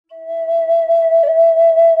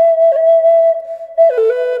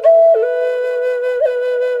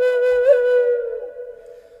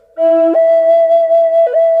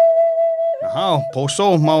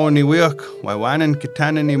Poso maoni wiak, waiwanan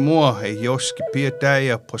kitana ni mua e yoski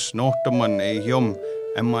piataya posnotaman e yum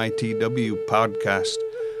MITW podcast.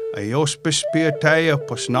 A yospis piataya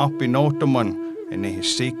posnapi notaman e ne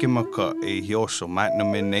hisikimaka e yoso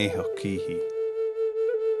matnamin e hakihi.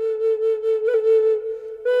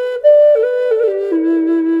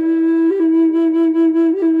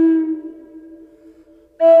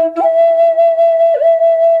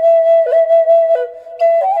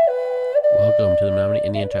 Welcome to the Menominee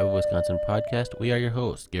Indian Tribe of Wisconsin podcast. We are your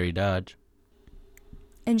hosts, Gary Dodge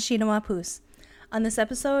and Sheena Mapus. On this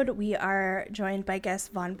episode, we are joined by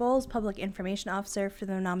guest Vaughn Bowles, Public Information Officer for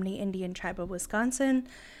the Menominee Indian Tribe of Wisconsin.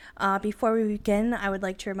 Before we begin, I would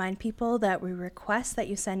like to remind people that we request that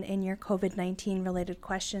you send in your COVID-19 related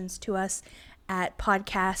questions to us at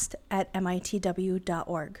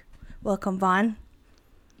podcast@mitw.org. Welcome, Vaughn.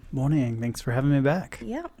 Morning. Thanks for having me back.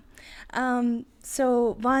 Yeah.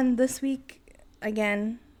 So, Vaughn, this week,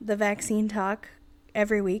 again, the vaccine talk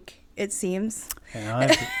every week, it seems.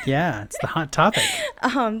 Yeah, it's the hot topic.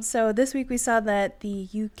 So this week we saw that the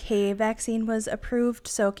UK vaccine was approved.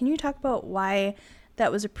 So can you talk about why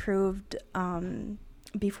that was approved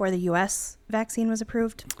before the US vaccine was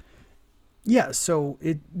approved? Yeah, so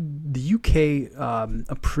the UK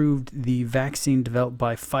approved the vaccine developed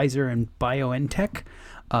by Pfizer and BioNTech.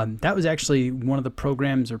 That was actually one of the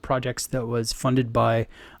programs or projects that was funded by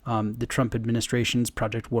the Trump administration's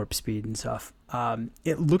Project Warp Speed and stuff.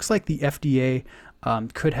 It looks like the FDA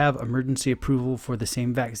could have emergency approval for the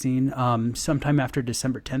same vaccine sometime after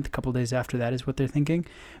December 10th, a couple days after that is what they're thinking.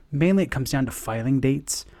 Mainly it comes down to filing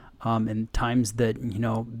dates and times that,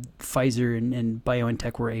 Pfizer and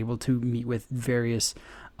BioNTech were able to meet with various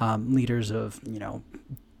leaders of,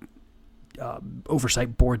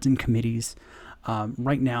 oversight boards and committees.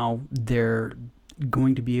 Right now, they're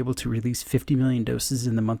going to be able to release 50 million doses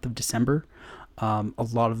in the month of December. A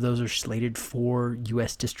lot of those are slated for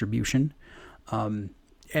U.S. distribution. And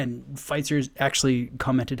Pfizer's actually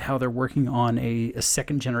commented how they're working on a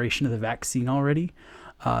second generation of the vaccine already,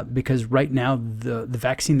 because right now the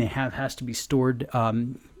vaccine they have has to be stored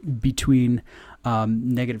between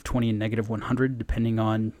 -20 and -100, depending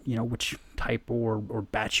on which type or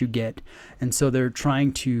batch you get. And so they're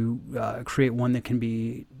trying to create one that can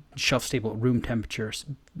be shelf stable at room temperatures.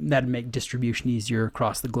 That'd make distribution easier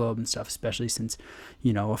across the globe and stuff, especially since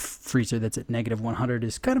a freezer that's at -100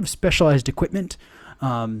 is kind of specialized equipment.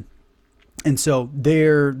 And so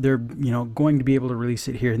they're going to be able to release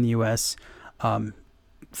it here in the U.S.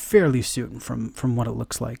 Fairly soon from what it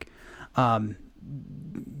looks like.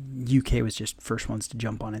 UK was just first ones to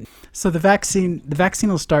jump on it. So the vaccine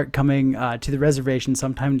will start coming to the reservation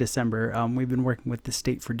sometime in December. We've been working with the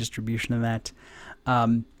state for distribution of that.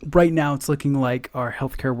 Right now it's looking like our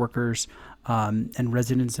healthcare workers and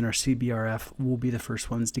residents in our CBRF will be the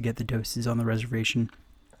first ones to get the doses on the reservation.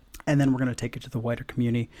 And then we're going to take it to the wider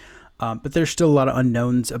community. But there's still a lot of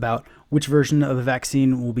unknowns about which version of the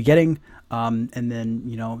vaccine we'll be getting, and then,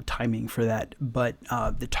 timing for that. But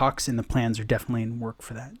the talks and the plans are definitely in work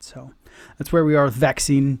for that. So that's where we are with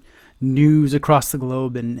vaccine news across the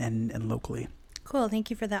globe and locally. Cool.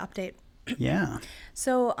 Thank you for that update. Yeah.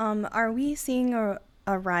 So are we seeing a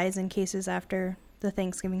rise in cases after the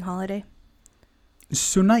Thanksgiving holiday?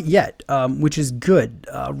 So not yet, which is good.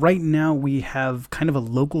 Right now we have kind of a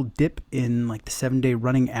local dip in like the 7-day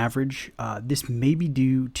running average. This may be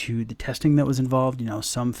due to the testing that was involved.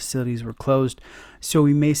 Some facilities were closed. So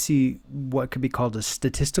we may see what could be called a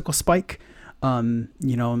statistical spike, in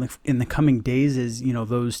the coming days as,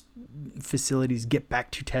 those facilities get back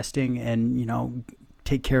to testing and,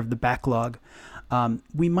 take care of the backlog.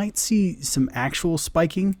 We might see some actual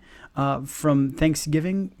spiking from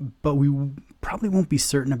Thanksgiving, but we probably won't be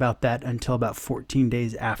certain about that until about 14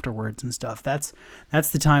 days afterwards and stuff. That's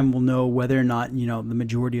the time we'll know whether or not, the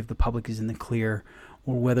majority of the public is in the clear,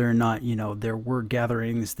 or whether or not, there were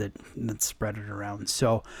gatherings that spread it around.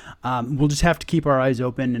 So we'll just have to keep our eyes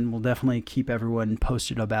open, and we'll definitely keep everyone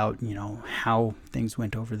posted about, how things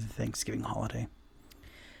went over the Thanksgiving holiday.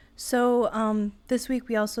 So this week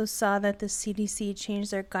we also saw that the CDC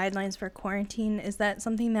changed their guidelines for quarantine. Is that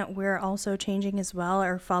something that we're also changing as well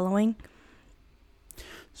or following?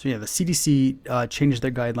 So yeah, the CDC changed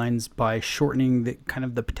their guidelines by shortening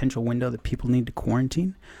the potential window that people need to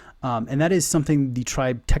quarantine. And that is something the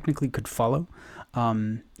tribe technically could follow.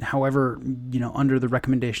 However, under the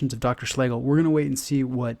recommendations of Dr. Schlegel, we're going to wait and see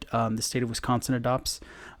what the state of Wisconsin adopts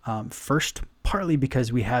first, partly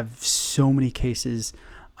because we have so many cases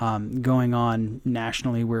going on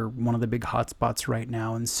nationally. We're one of the big hotspots right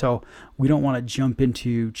now. And so we don't want to jump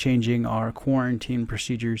into changing our quarantine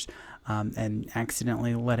procedures and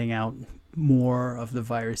accidentally letting out more of the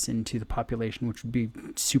virus into the population, which would be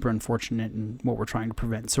super unfortunate and what we're trying to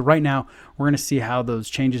prevent. So right now, we're going to see how those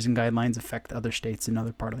changes in guidelines affect other states and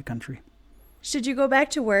other part of the country. Should you go back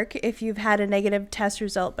to work if you've had a negative test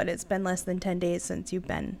result, but it's been less than 10 days since you've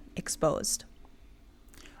been exposed?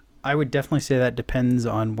 I would definitely say that depends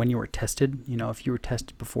on when you were tested. If you were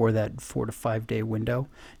tested before that 4 to 5 day window,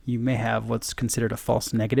 you may have what's considered a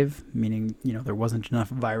false negative, meaning, there wasn't enough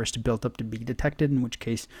virus to build up to be detected, in which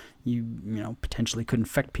case you potentially could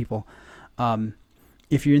infect people.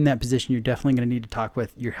 If you're in that position, you're definitely going to need to talk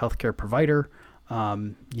with your healthcare provider,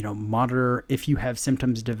 monitor if you have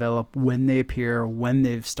symptoms develop, when they appear, when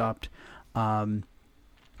they've stopped.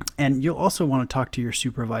 And you'll also want to talk to your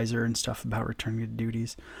supervisor and stuff about returning to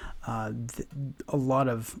duties. A lot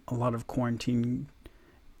of quarantine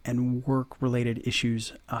and work-related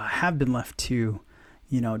issues have been left to,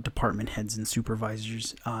 department heads and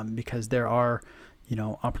supervisors because there are,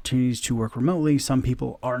 opportunities to work remotely. Some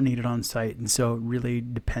people are needed on site, and so it really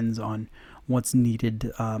depends on what's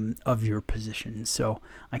needed of your position. So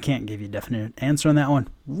I can't give you a definite answer on that one.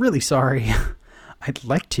 Really sorry. I'd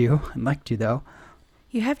like to though.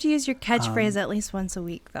 You have to use your catchphrase at least once a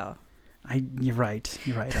week, though. You're right.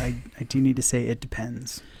 I do need to say it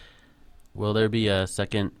depends. Will there be a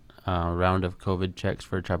second round of COVID checks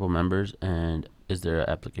for tribal members, and is there an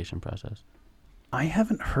application process? I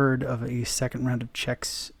haven't heard of a second round of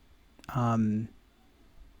checks in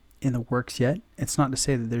the works yet. It's not to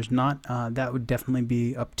say that there's not. That would definitely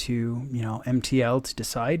be up to MTL to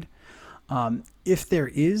decide. If there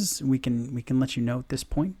is, we can let you know at this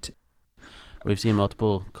point. We've seen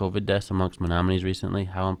multiple COVID deaths amongst Menominees recently.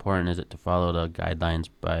 How important is it to follow the guidelines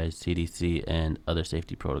by CDC and other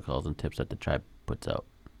safety protocols and tips that the tribe puts out?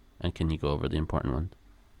 And can you go over the important ones?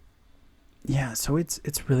 Yeah, so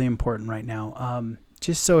it's really important right now.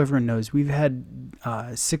 Just so everyone knows, we've had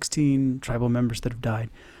 16 tribal members that have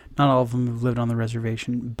died. Not all of them have lived on the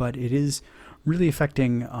reservation, but it is really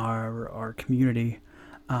affecting our community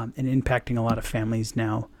and impacting a lot of families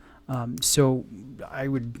now. So I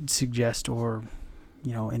would suggest or,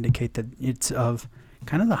 indicate that it's of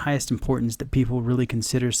kind of the highest importance that people really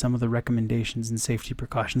consider some of the recommendations and safety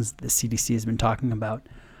precautions that the CDC has been talking about.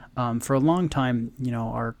 For a long time,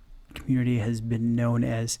 our community has been known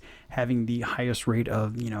as having the highest rate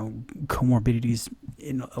of, comorbidities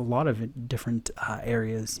in a lot of different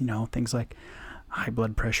areas, things like high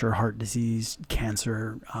blood pressure, heart disease,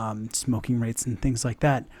 cancer, smoking rates, and things like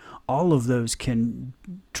that. All of those can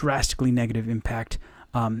drastically negative impact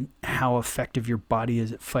how effective your body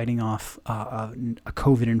is at fighting off a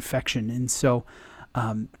COVID infection. And so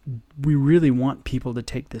we really want people to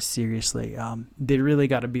take this seriously. They really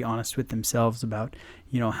got to be honest with themselves about,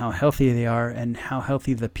 how healthy they are and how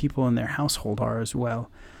healthy the people in their household are as well.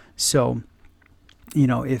 So,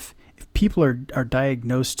 if people are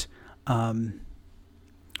diagnosed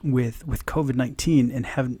with COVID-19 and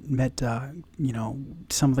haven't met,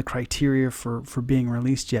 some of the criteria for being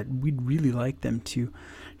released yet, we'd really like them to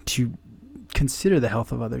consider the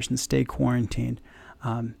health of others and stay quarantined.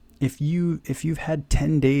 If you've had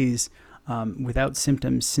 10 days without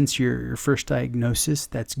symptoms since your first diagnosis,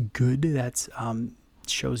 that's good. That's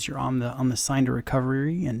shows you're on the sign to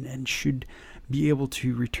recovery and should be able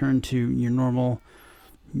to return to your normal,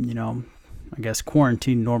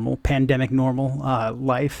 quarantine normal, pandemic normal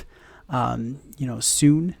life,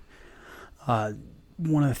 soon.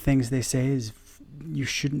 One of the things they say is you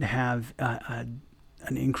shouldn't have an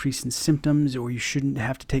increase in symptoms, or you shouldn't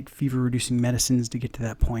have to take fever-reducing medicines to get to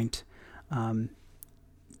that point.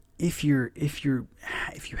 If you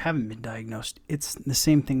haven't been diagnosed, it's the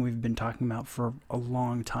same thing we've been talking about for a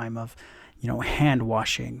long time of, hand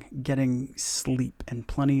washing, getting sleep, and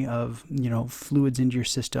plenty of, fluids into your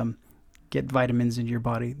system. Get vitamins into your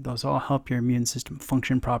body. Those all help your immune system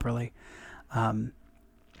function properly.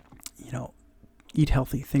 Eat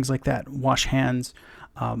healthy, things like that. Wash hands.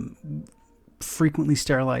 Frequently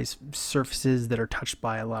sterilize surfaces that are touched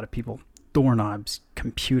by a lot of people. Doorknobs,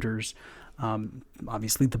 computers,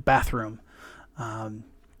 obviously the bathroom.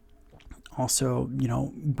 Also,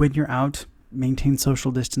 when you're out, maintain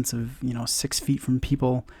social distance of, 6 feet from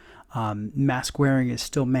people. Mask wearing is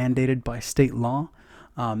still mandated by state law.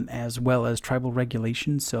 As well as tribal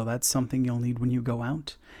regulations. So that's something you'll need when you go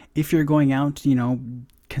out. If you're going out,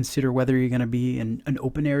 consider whether you're going to be in an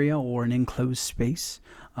open area or an enclosed space,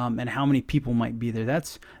 and how many people might be there.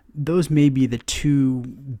 Those may be the two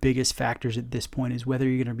biggest factors at this point, is whether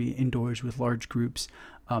you're going to be indoors with large groups,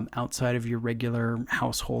 outside of your regular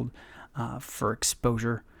household, for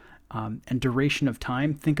exposure. And duration of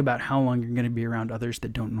time. Think about how long you're going to be around others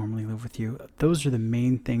that don't normally live with you. Those are the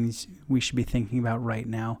main things we should be thinking about right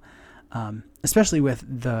now. especially with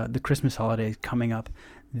the Christmas holidays coming up.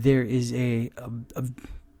 There is a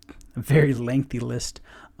very lengthy list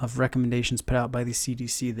of recommendations put out by the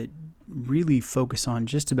CDC that really focus on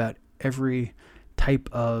just about every type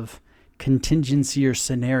of contingency or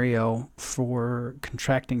scenario for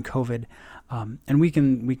contracting COVID. And we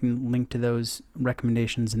can link to those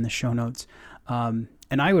recommendations in the show notes. And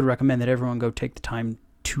I would recommend that everyone go take the time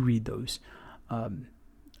to read those. I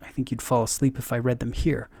think you'd fall asleep if I read them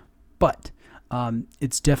here, but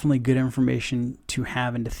it's definitely good information to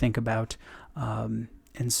have and to think about.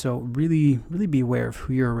 And so really be aware of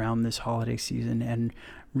who you're around this holiday season, and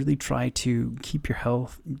really try to keep your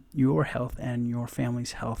health and your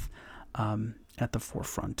family's health at the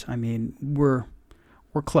forefront. I mean, we're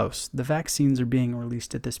close. The vaccines are being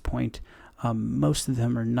released at this point. Most of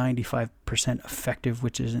them are 95% effective,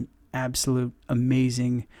 which is an absolute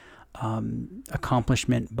amazing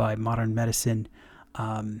accomplishment by modern medicine.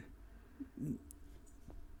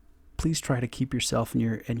 Please try to keep yourself and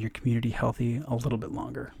your community healthy a little bit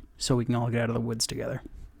longer, so we can all get out of the woods together.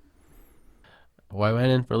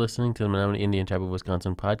 Waiwanan for listening to the Menominee Indian Tribe of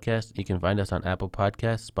Wisconsin podcast. You can find us on Apple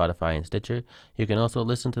Podcasts, Spotify, and Stitcher. You can also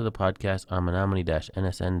listen to the podcast on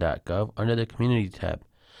menominee-nsn.gov under the Community tab.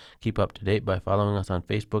 Keep up to date by following us on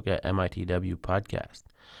Facebook at MITW Podcast.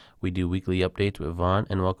 We do weekly updates with Vaughn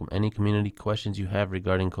and welcome any community questions you have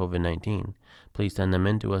regarding COVID-19. Please send them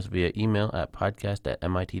in to us via email at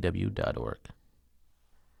podcast@mitw.org.